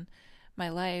happened in my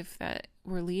life that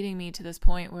were leading me to this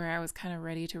point where I was kind of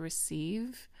ready to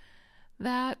receive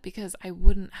that, because I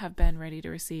wouldn't have been ready to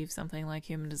receive something like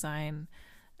human design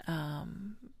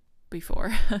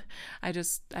before. I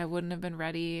wouldn't have been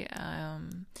ready. A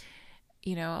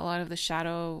lot of the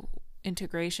shadow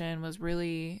integration was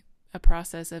really a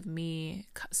process of me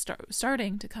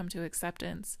starting to come to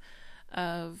acceptance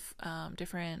of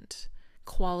different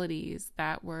qualities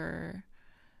that were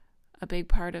a big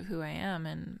part of who I am.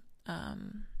 And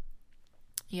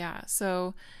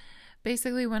so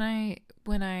basically when I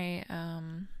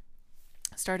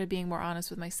started being more honest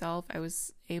with myself, I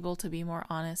was able to be more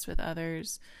honest with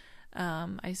others.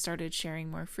 I started sharing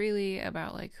more freely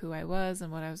about like who I was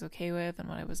and what I was okay with and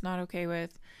what I was not okay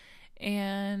with.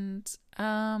 And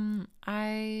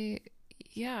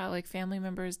like family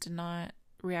members did not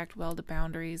react well to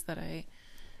boundaries that I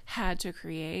had to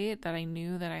create, that I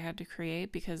knew that I had to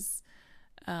create, because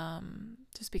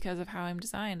just because of how I'm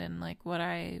designed and like what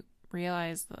I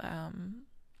realized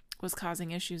was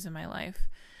causing issues in my life.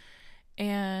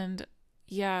 And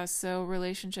so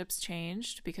relationships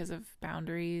changed because of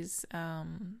boundaries,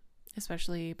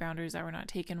 especially boundaries that were not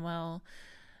taken well.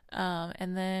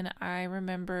 And then I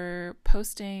remember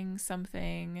posting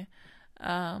something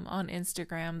on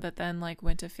Instagram that then like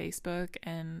went to Facebook,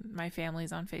 and my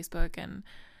family's on Facebook, and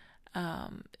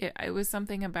it was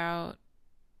something about,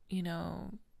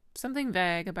 something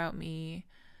vague about me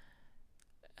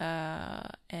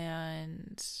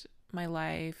and my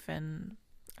life, and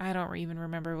I don't even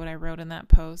remember what I wrote in that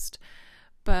post,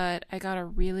 but I got a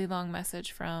really long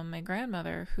message from my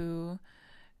grandmother who,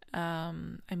 I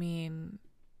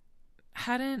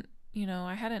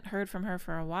hadn't heard from her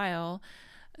for a while.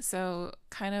 So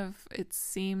kind of it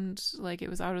seemed like it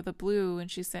was out of the blue,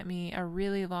 and she sent me a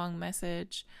really long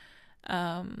message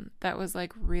that was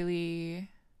like really,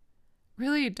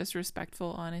 really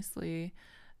disrespectful, honestly,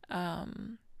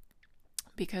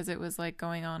 because it was like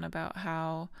going on about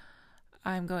how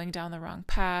I'm going down the wrong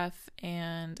path,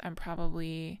 and I'm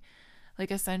probably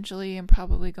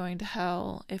going to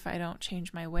hell if I don't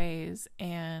change my ways.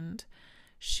 And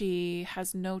she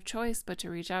has no choice but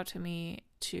to reach out to me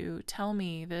to tell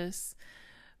me this,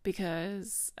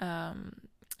 because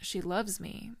she loves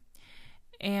me.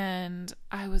 And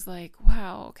I was like,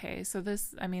 wow, okay. So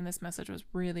this message was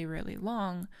really, really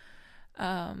long.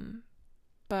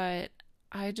 But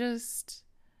I just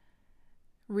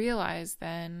realized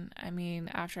then,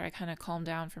 after I kind of calmed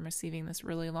down from receiving this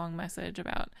really long message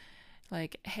about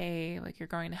like, hey, like you're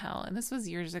going to hell. And this was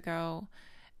years ago,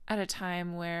 at a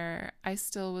time where I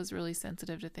still was really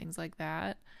sensitive to things like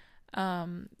that.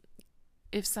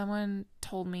 If someone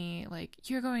told me like,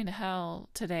 you're going to hell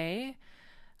today,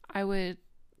 I would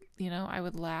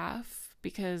laugh,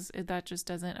 because that just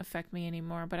doesn't affect me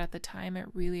anymore. But at the time it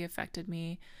really affected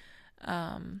me.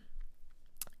 And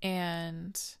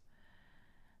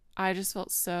I just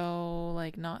felt so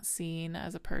like not seen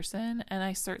as a person, and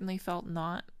I certainly felt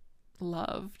not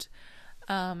loved.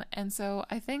 And so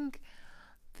I think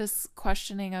this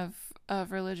questioning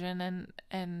of religion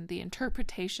and the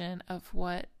interpretation of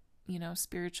what,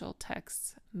 spiritual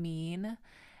texts mean,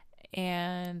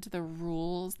 and the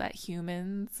rules that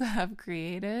humans have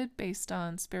created based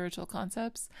on spiritual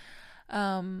concepts,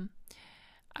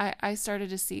 I started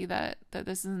to see that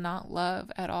this is not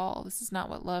love at all. This is not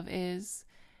what love is.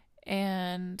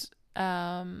 And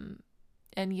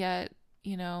yet,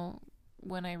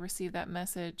 when I received that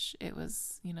message, it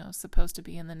was, supposed to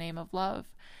be in the name of love.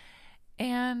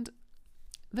 And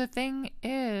the thing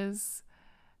is,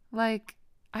 like,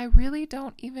 I really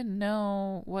don't even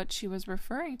know what she was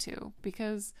referring to,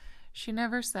 because she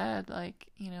never said like,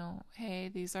 hey,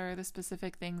 these are the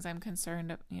specific things I'm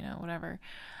concerned, whatever.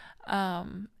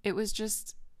 It was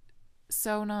just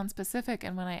so non-specific.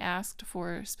 And when I asked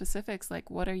for specifics,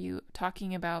 like, what are you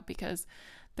talking about? Because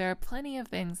there are plenty of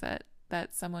things that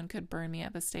someone could burn me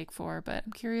at the stake for, but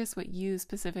I'm curious what you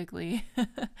specifically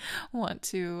want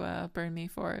to burn me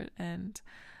for. And,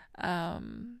 I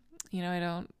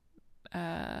don't,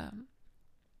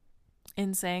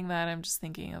 in saying that, I'm just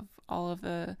thinking of all of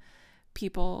the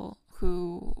people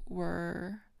who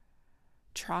were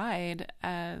tried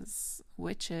as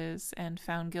witches and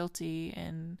found guilty,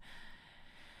 and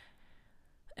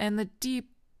the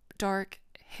deep, dark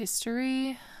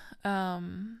history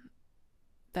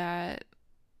that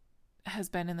has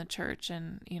been in the church.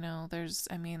 And, there's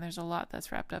a lot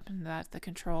that's wrapped up in that, the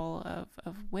control of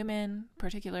women,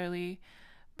 particularly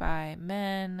by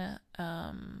men,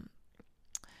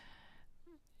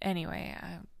 anyway,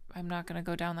 I'm not going to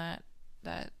go down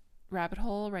that rabbit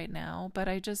hole right now, but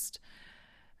I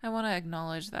want to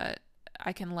acknowledge that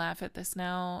I can laugh at this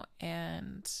now,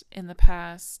 and in the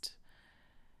past,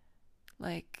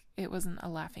 like, it wasn't a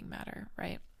laughing matter,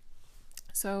 right?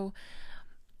 So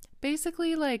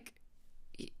basically, like,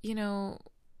 you know,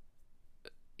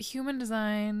 human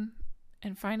design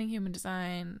and finding human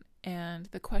design and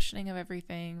the questioning of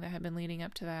everything that had been leading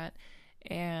up to that,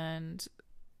 and,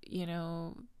 you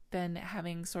know, then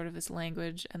having sort of this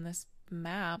language and this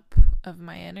map of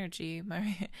my energy,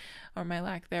 or my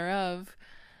lack thereof,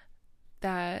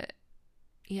 that,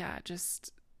 yeah,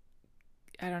 just,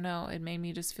 I don't know, it made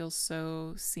me just feel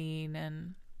so seen.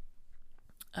 And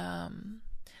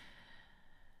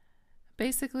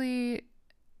basically,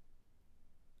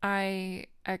 I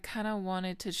kind of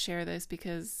wanted to share this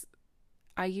because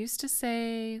I used to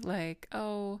say, like,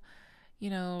 oh, you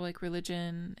know, like,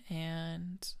 religion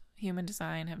and human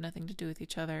design have nothing to do with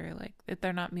each other, like,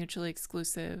 they're not mutually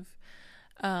exclusive.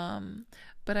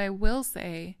 But I will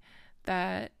say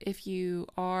that if you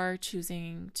are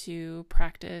choosing to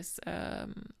practice a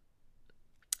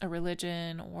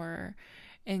religion or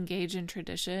engage in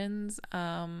traditions,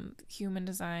 human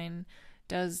design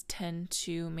does tend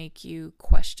to make you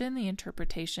question the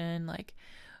interpretation, like,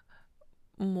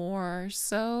 more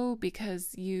so,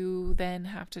 because you then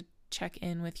have to check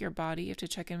in with your body, you have to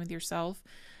check in with yourself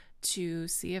to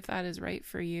see if that is right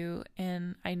for you.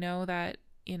 And I know that,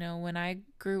 you know, when I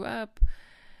grew up,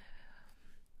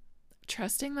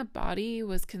 trusting the body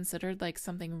was considered like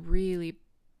something really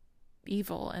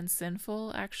evil and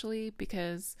sinful, actually,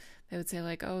 because they would say,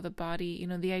 like, oh, the body, you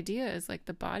know, the idea is like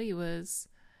the body was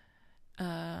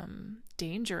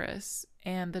dangerous,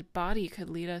 and the body could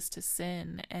lead us to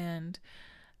sin. And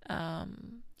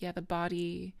yeah, the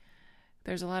body,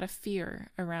 there's a lot of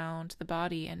fear around the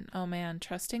body. And oh man,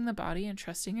 trusting the body and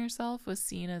trusting yourself was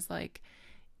seen as like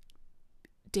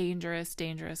dangerous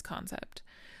concept.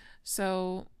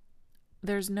 So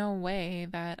there's no way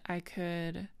that I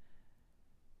could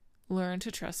learn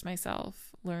to trust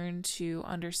myself, learn to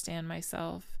understand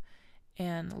myself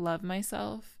and love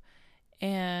myself,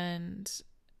 and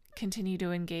continue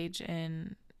to engage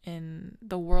in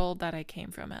the world that I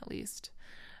came from, at least.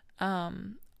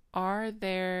 Are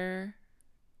there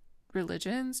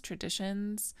religions,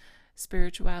 traditions,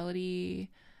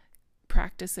 spirituality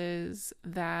practices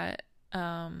that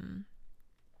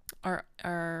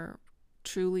are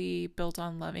truly built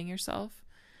on loving yourself?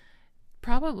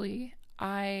 Probably.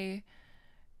 I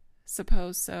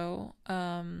suppose so.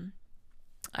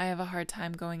 I have a hard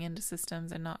time going into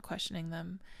systems and not questioning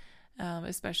them,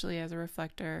 especially as a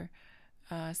reflector,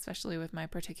 especially with my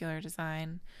particular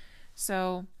design.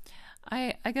 So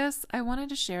I guess I wanted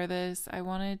to share this. I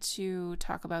wanted to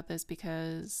talk about this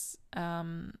because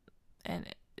and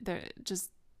there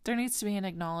needs to be an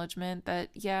acknowledgement that,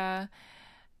 yeah,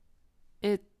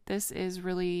 this is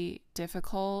really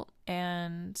difficult,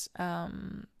 and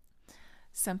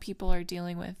some people are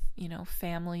dealing with, you know,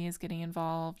 families getting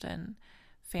involved and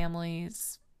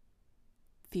families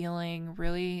feeling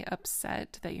really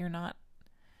upset that you're not,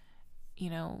 you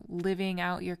know, living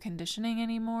out your conditioning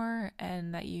anymore,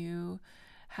 and that you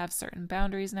have certain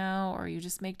boundaries now, or you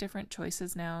just make different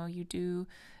choices now. You do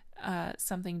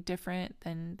something different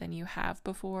than you have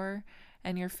before,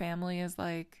 and your family is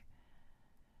like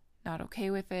not okay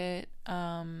with it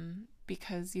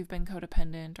because you've been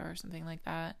codependent or something like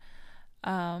that.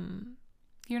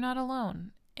 You're not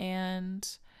alone, and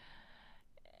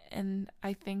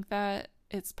I think that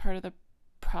it's part of the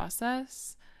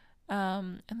process.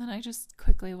 And then I just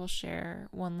quickly will share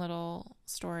one little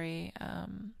story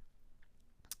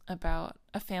about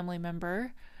a family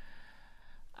member.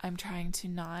 I'm trying to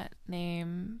not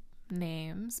name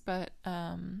names, but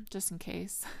just in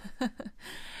case.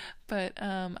 But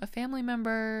a family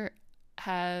member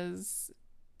has,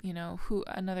 you know,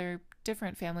 another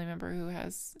different family member who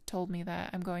has told me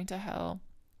that I'm going to hell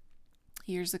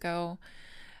years ago,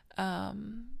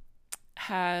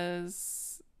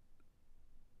 has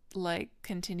like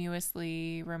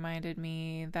continuously reminded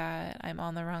me that I'm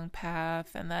on the wrong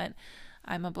path, and that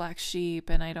I'm a black sheep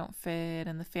and I don't fit,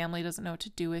 and the family doesn't know what to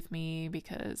do with me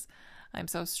because I'm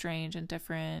so strange and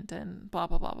different, and blah,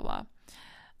 blah, blah, blah,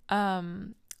 blah.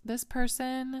 This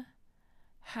person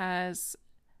has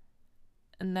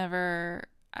never,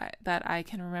 that I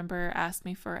can remember, asked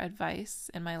me for advice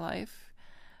in my life.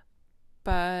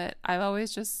 But I've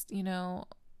always just, you know,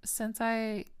 since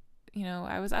I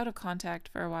was out of contact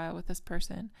for a while with this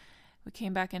person. We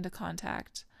came back into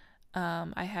contact.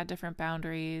 I had different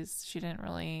boundaries. She didn't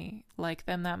really like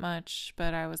them that much,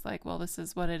 but I was like, well, this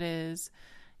is what it is.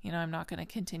 I'm not going to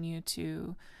continue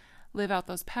to live out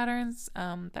those patterns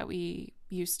that we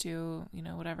used to,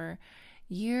 whatever.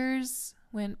 Years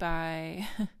went by,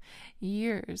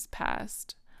 years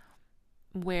passed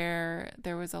where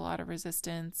there was a lot of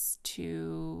resistance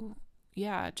to,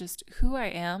 just who I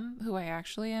am, who I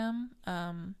actually am,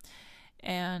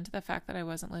 and the fact that I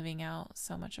wasn't living out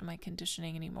so much of my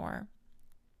conditioning anymore.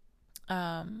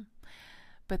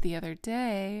 But the other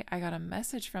day, I got a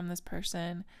message from this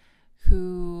person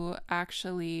who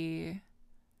actually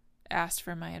asked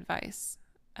for my advice,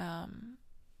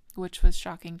 which was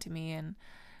shocking to me. And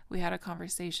we had a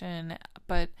conversation,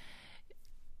 but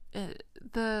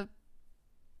the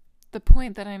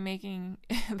point that I'm making,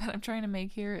 that I'm trying to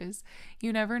make here is,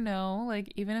 you never know,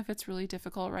 like, even if it's really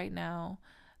difficult right now,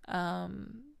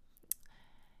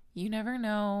 you never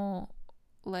know,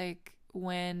 like,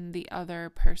 when the other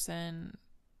person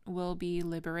will be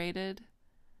liberated,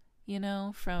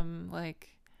 from, like,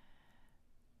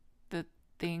 the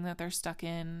thing that they're stuck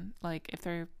in. Like, if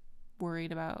they're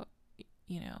worried about,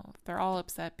 they're all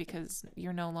upset because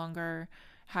you're no longer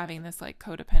having this, like,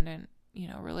 codependent,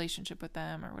 relationship with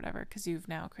them or whatever, because you've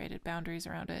now created boundaries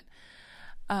around it.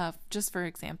 Just for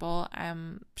example,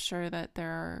 I'm sure that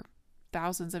there are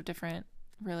thousands of different,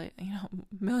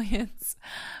 millions,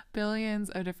 billions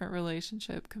of different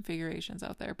relationship configurations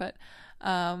out there. But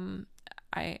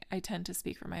I tend to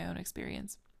speak from my own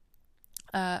experience.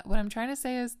 What I'm trying to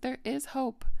say is there is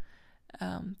hope.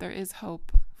 There is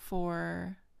hope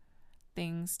for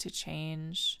things to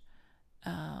change.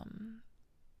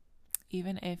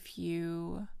 Even if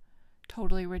you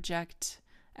totally reject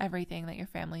everything that your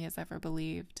family has ever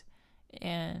believed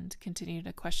and continue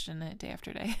to question it day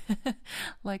after day,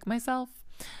 like myself.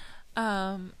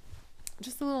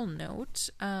 Just a little note.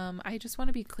 I just want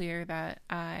to be clear that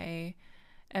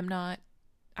I'm not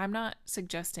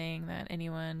suggesting that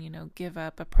anyone, give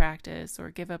up a practice or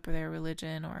give up their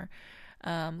religion or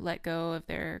let go of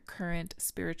their current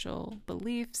spiritual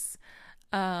beliefs.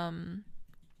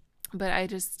 But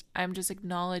I'm just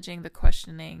acknowledging the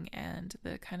questioning and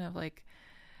the kind of like,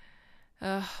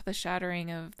 the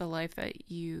shattering of the life that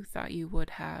you thought you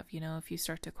would have, if you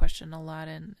start to question a lot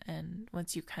and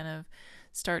once you kind of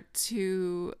start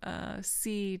to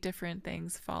see different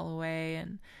things fall away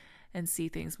and see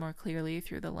things more clearly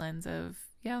through the lens of,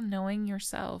 knowing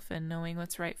yourself and knowing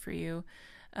what's right for you,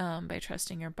 by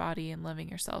trusting your body and loving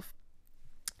yourself.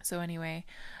 So anyway,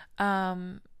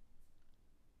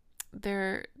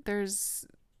 there's,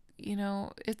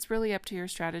 it's really up to your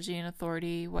strategy and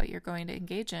authority what you're going to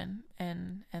engage in.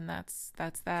 And that's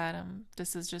that.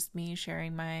 This is just me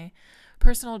sharing my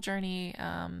personal journey,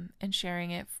 and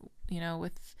sharing it,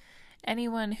 with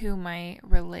anyone who might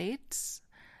relate,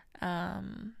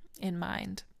 in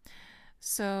mind.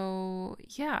 So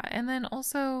yeah. And then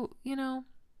also,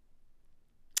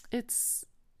 it's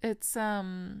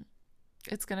going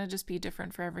to just be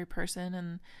different for every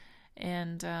person.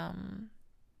 And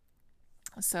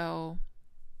so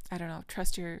I don't know,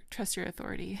 trust your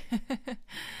authority.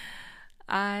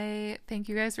 I thank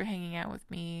you guys for hanging out with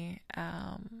me.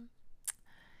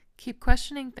 Keep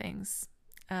questioning things.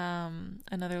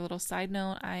 Another little side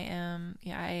note,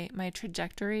 my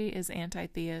trajectory is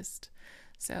anti-theist.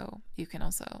 So you can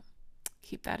also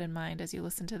keep that in mind as you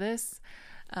listen to this.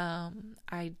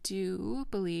 I do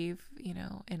believe,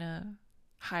 in a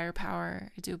higher power.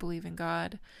 I do believe in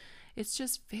God. It's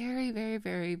just very, very,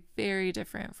 very, very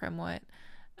different from what,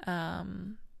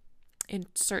 in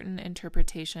certain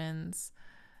interpretations,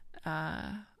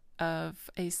 of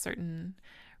a certain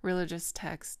religious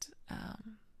text,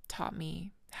 taught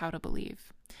me how to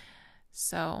believe.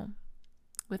 So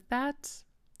with that,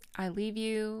 I leave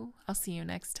you. I'll see you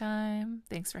next time.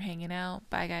 Thanks for hanging out.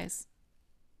 Bye, guys.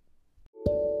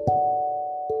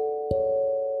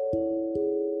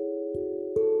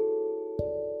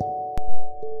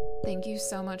 Thank you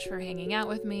so much for hanging out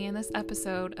with me in this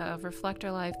episode of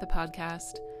Reflector Life, the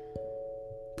podcast.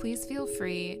 Please feel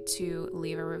free to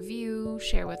leave a review,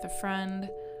 share with a friend,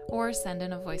 or send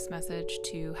in a voice message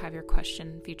to have your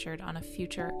question featured on a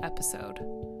future episode.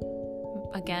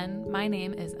 Again, my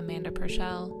name is Amanda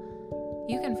Purcell.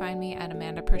 You can find me at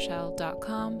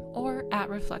amandapurcell.com or at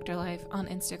Reflector Life on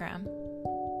Instagram.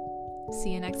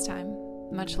 See you next time.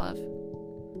 Much love.